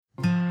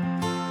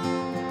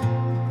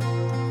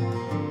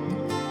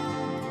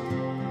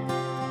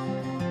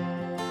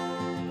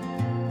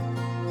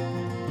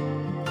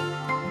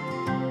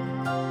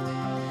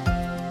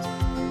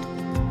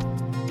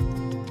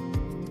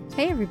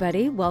Hey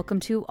everybody, welcome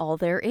to All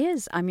There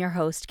Is. I'm your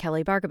host,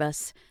 Kelly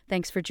Bargabas.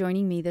 Thanks for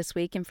joining me this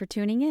week and for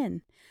tuning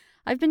in.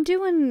 I've been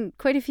doing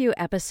quite a few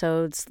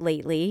episodes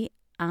lately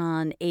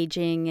on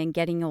aging and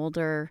getting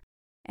older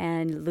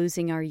and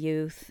losing our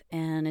youth,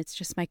 and it's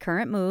just my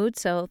current mood,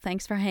 so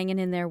thanks for hanging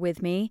in there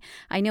with me.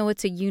 I know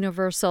it's a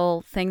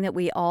universal thing that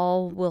we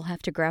all will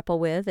have to grapple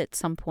with at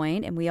some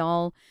point, and we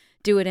all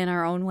do it in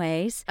our own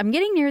ways. I'm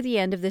getting near the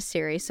end of this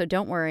series, so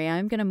don't worry.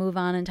 I'm going to move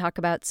on and talk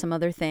about some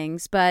other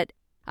things, but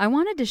I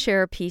wanted to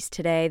share a piece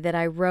today that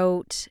I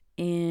wrote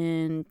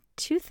in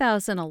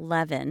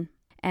 2011,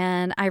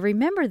 and I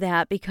remember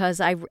that because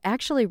I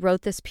actually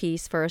wrote this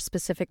piece for a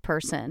specific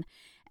person.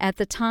 At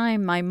the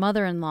time, my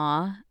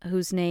mother-in-law,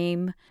 whose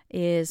name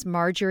is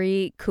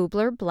Marjorie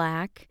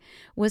Kubler-Black,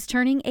 was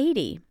turning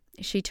 80.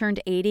 She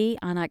turned 80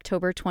 on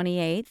October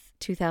 28th,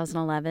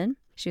 2011.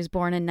 She was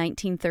born in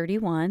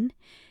 1931.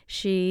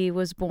 She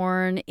was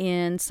born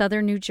in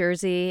southern New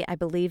Jersey, I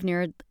believe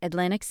near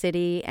Atlantic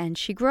City, and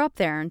she grew up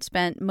there and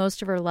spent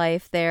most of her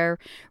life there,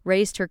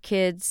 raised her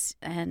kids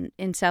and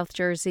in South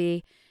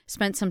Jersey,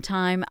 spent some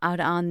time out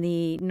on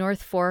the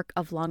North Fork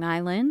of Long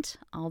Island,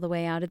 all the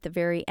way out at the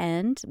very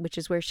end, which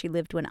is where she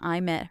lived when I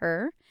met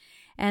her.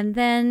 And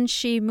then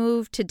she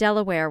moved to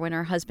Delaware when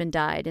her husband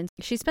died, and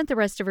she spent the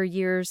rest of her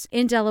years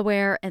in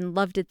Delaware and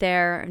loved it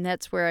there, and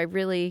that's where I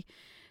really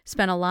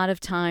spent a lot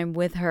of time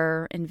with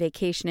her and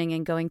vacationing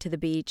and going to the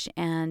beach.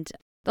 And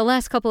the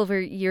last couple of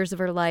her years of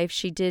her life,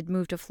 she did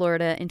move to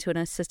Florida into an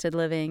assisted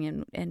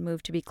living and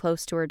moved to be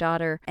close to her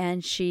daughter.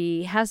 And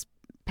she has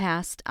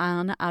passed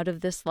on out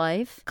of this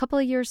life a couple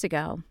of years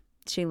ago.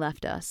 She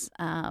left us,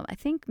 I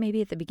think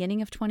maybe at the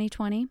beginning of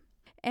 2020.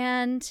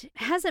 And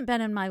hasn't been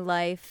in my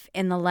life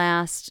in the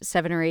last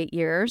 7 or 8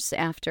 years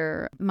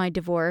after my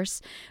divorce,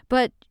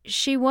 but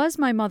she was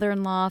my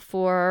mother-in-law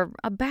for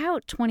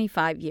about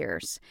 25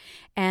 years.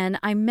 And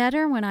I met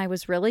her when I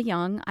was really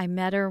young. I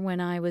met her when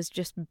I was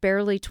just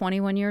barely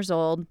 21 years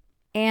old.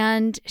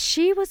 And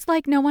she was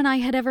like no one I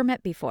had ever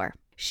met before.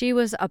 She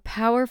was a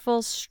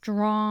powerful,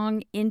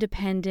 strong,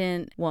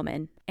 independent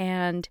woman.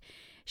 And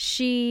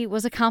she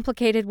was a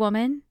complicated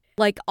woman.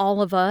 Like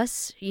all of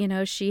us, you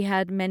know, she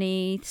had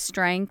many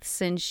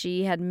strengths and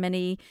she had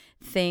many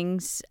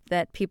things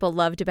that people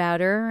loved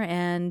about her,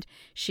 and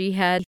she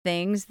had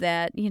things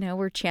that, you know,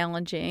 were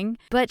challenging.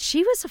 But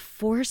she was a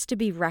force to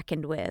be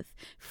reckoned with,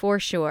 for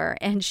sure.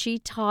 And she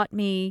taught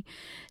me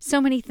so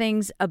many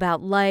things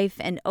about life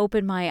and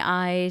opened my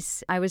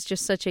eyes. I was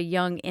just such a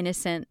young,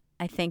 innocent,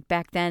 I think,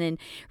 back then, and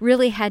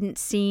really hadn't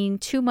seen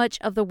too much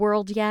of the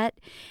world yet.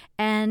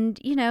 And,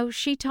 you know,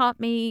 she taught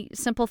me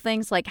simple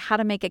things like how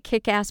to make a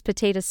kick-ass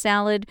potato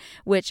salad,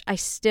 which I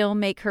still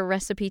make her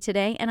recipe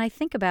today, and I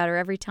think about her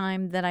every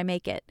time that I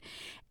make it.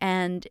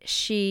 And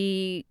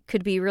she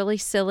could be really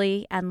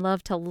silly and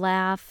love to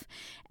laugh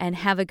and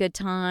have a good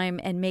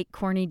time and make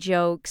corny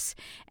jokes.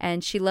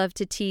 And she loved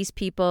to tease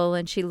people,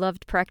 and she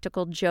loved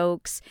practical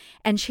jokes,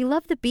 and she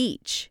loved the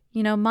beach.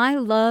 You know, my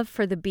love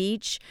for the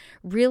beach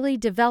really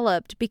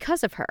developed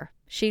because of her.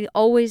 She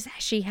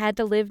had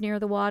to live near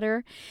the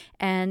water.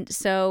 And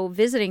so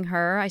visiting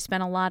her, I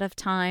spent a lot of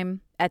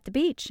time at the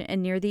beach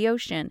and near the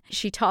ocean.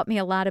 She taught me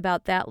a lot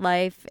about that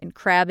life and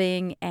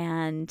crabbing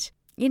and,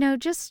 you know,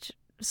 just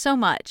so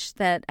much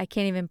that I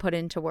can't even put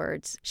into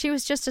words. She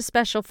was just a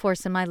special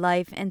force in my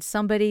life, and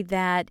somebody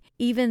that,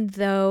 even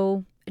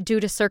though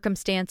due to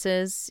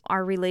circumstances,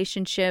 our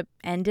relationship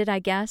ended, I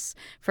guess,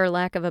 for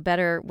lack of a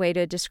better way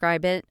to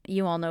describe it.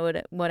 You all know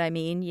what I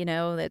mean. You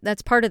know,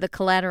 that's part of the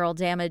collateral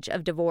damage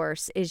of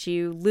divorce is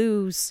you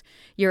lose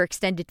your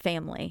extended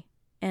family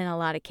in a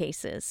lot of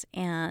cases.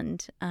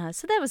 And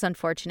so that was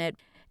unfortunate.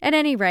 At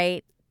any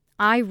rate,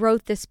 I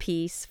wrote this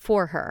piece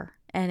for her.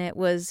 And it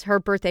was her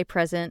birthday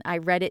present. I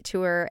read it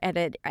to her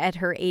at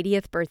her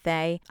 80th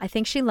birthday. I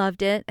think she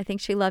loved it. I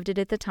think she loved it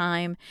at the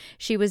time.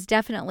 She was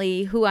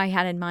definitely who I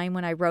had in mind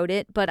when I wrote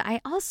it. But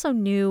I also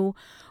knew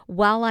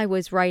while I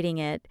was writing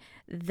it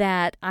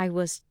that I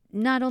was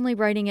not only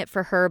writing it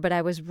for her, but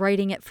I was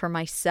writing it for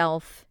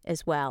myself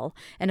as well.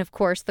 And of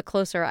course, the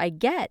closer I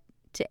get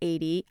to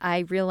 80, I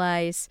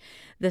realize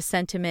the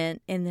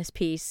sentiment in this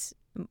piece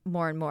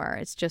more and more.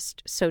 It's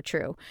just so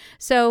true.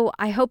 So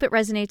I hope it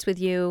resonates with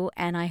you,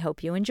 and I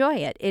hope you enjoy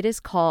it. It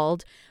is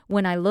called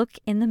When I Look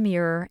in the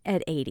Mirror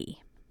at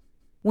 80.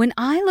 When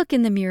I look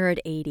in the mirror at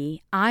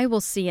 80, I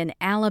will see an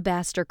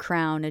alabaster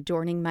crown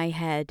adorning my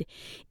head,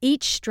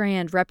 each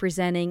strand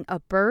representing a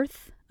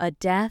birth, a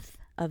death,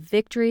 a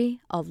victory,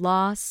 a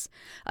loss,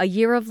 a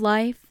year of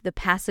life, the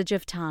passage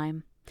of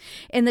time.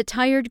 In the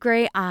tired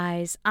gray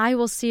eyes, I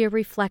will see a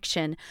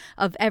reflection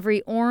of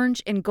every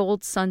orange and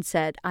gold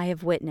sunset I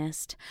have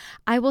witnessed.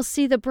 I will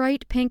see the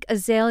bright pink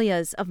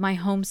azaleas of my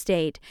home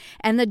state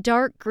and the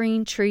dark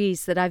green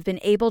trees that I've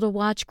been able to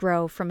watch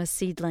grow from a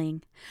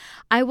seedling.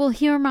 I will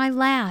hear my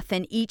laugh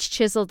in each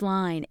chiseled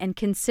line and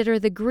consider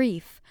the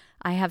grief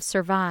I have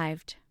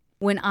survived.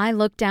 When I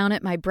look down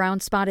at my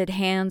brown-spotted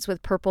hands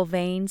with purple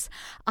veins,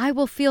 I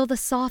will feel the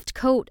soft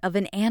coat of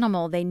an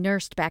animal they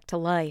nursed back to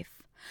life.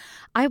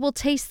 I will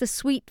taste the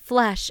sweet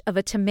flesh of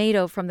a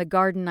tomato from the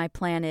garden I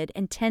planted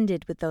and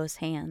tended with those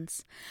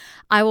hands.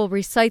 I will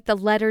recite the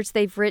letters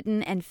they've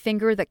written and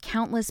finger the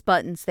countless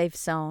buttons they've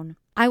sewn.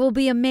 I will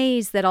be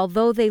amazed that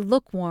although they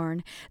look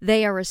worn,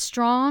 they are as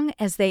strong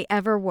as they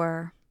ever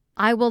were.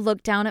 I will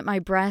look down at my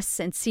breasts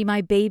and see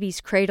my babies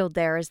cradled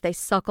there as they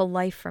suckle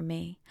life from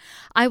me.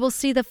 I will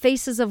see the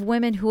faces of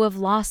women who have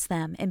lost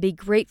them and be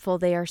grateful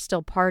they are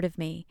still part of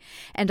me.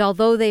 And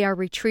although they are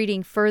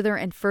retreating further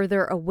and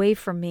further away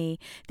from me,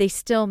 they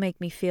still make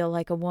me feel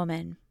like a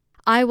woman.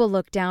 I will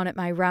look down at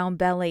my round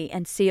belly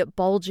and see it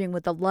bulging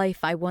with the life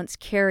I once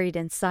carried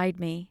inside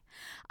me.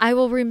 I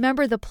will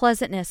remember the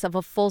pleasantness of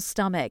a full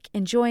stomach,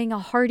 enjoying a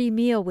hearty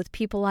meal with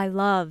people I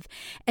love,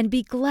 and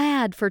be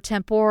glad for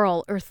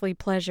temporal earthly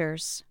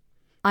pleasures.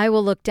 I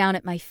will look down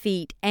at my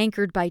feet,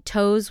 anchored by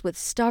toes with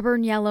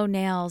stubborn yellow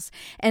nails,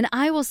 and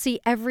I will see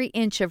every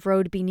inch of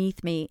road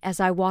beneath me as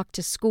I walk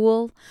to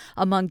school,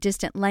 among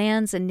distant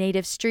lands and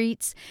native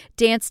streets,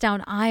 dance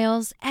down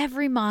aisles,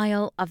 every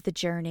mile of the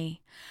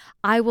journey.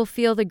 I will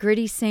feel the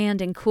gritty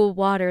sand and cool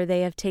water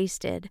they have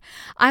tasted.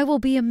 I will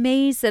be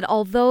amazed that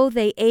although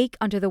they ache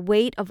under the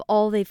weight of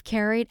all they've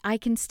carried, I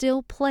can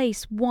still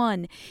place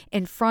one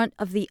in front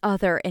of the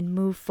other and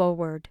move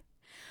forward.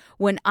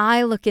 When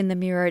I look in the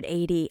mirror at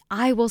 80,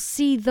 I will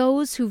see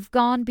those who've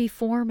gone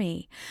before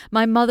me.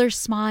 My mother's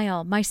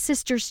smile, my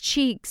sister's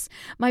cheeks,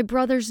 my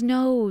brother's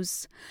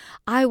nose.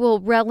 I will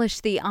relish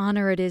the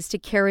honor it is to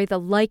carry the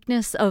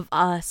likeness of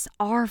us,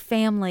 our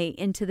family,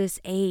 into this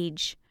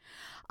age.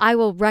 I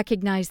will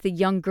recognize the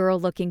young girl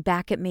looking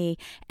back at me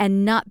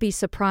and not be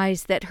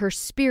surprised that her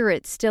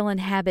spirit still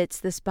inhabits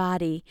this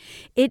body.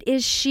 It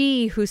is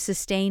she who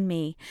sustained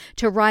me,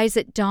 to rise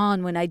at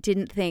dawn when I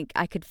didn't think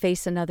I could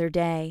face another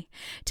day,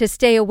 to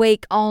stay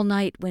awake all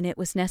night when it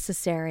was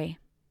necessary.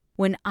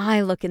 When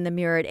I look in the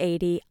mirror at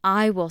 80,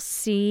 I will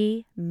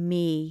see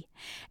me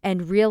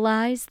and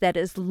realize that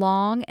as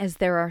long as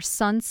there are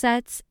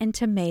sunsets and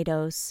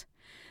tomatoes,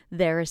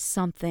 there is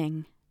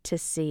something to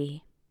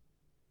see.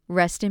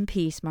 Rest in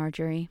peace,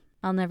 Marjorie.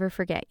 I'll never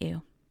forget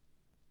you.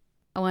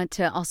 I want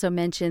to also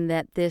mention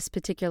that this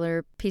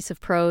particular piece of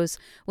prose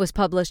was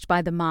published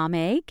by the Mom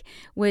Egg,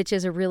 which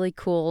is a really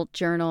cool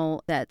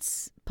journal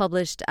that's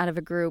published out of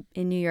a group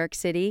in New York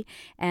City.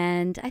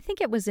 And I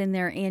think it was in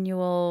their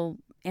annual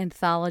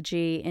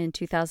anthology in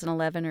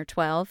 2011 or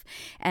 12.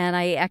 And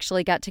I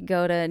actually got to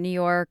go to New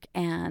York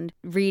and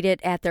read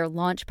it at their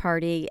launch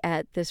party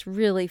at this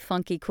really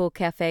funky, cool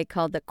cafe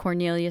called the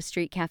Cornelia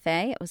Street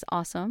Cafe. It was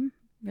awesome.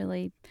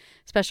 Really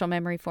special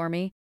memory for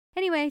me.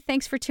 Anyway,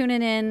 thanks for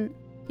tuning in.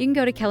 You can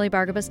go to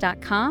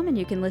kellybargabas.com and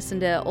you can listen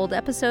to old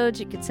episodes.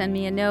 You could send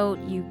me a note.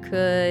 You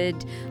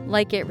could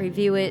like it,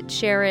 review it,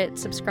 share it,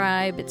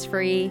 subscribe. It's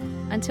free.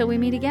 Until we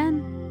meet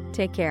again,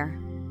 take care.